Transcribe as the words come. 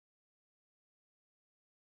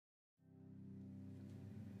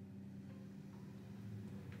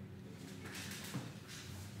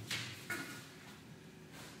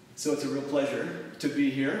So it's a real pleasure to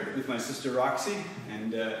be here with my sister Roxi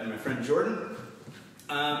and my friend Jordan.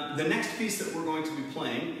 The next piece that we're going to be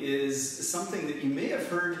playing is something that you may have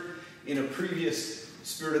heard in a previous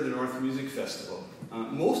Spirit of the North Music Festival.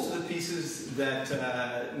 Most of my pieces that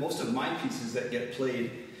get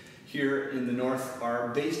played here in the North are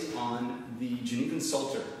based on the Genevan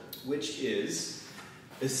Psalter, which is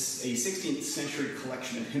a 16th century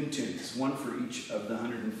collection of hymn tunes, one for each of the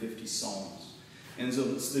 150 psalms. And so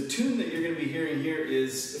the tune that you're going to be hearing here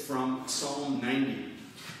is from Psalm 90.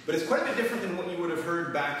 But it's quite a bit different than what you would have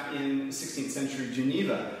heard back in 16th century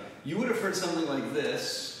Geneva. You would have heard something like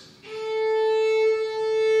this.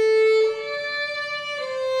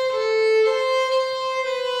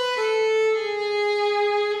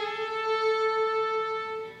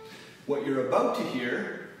 What you're about to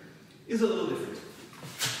hear is a little different.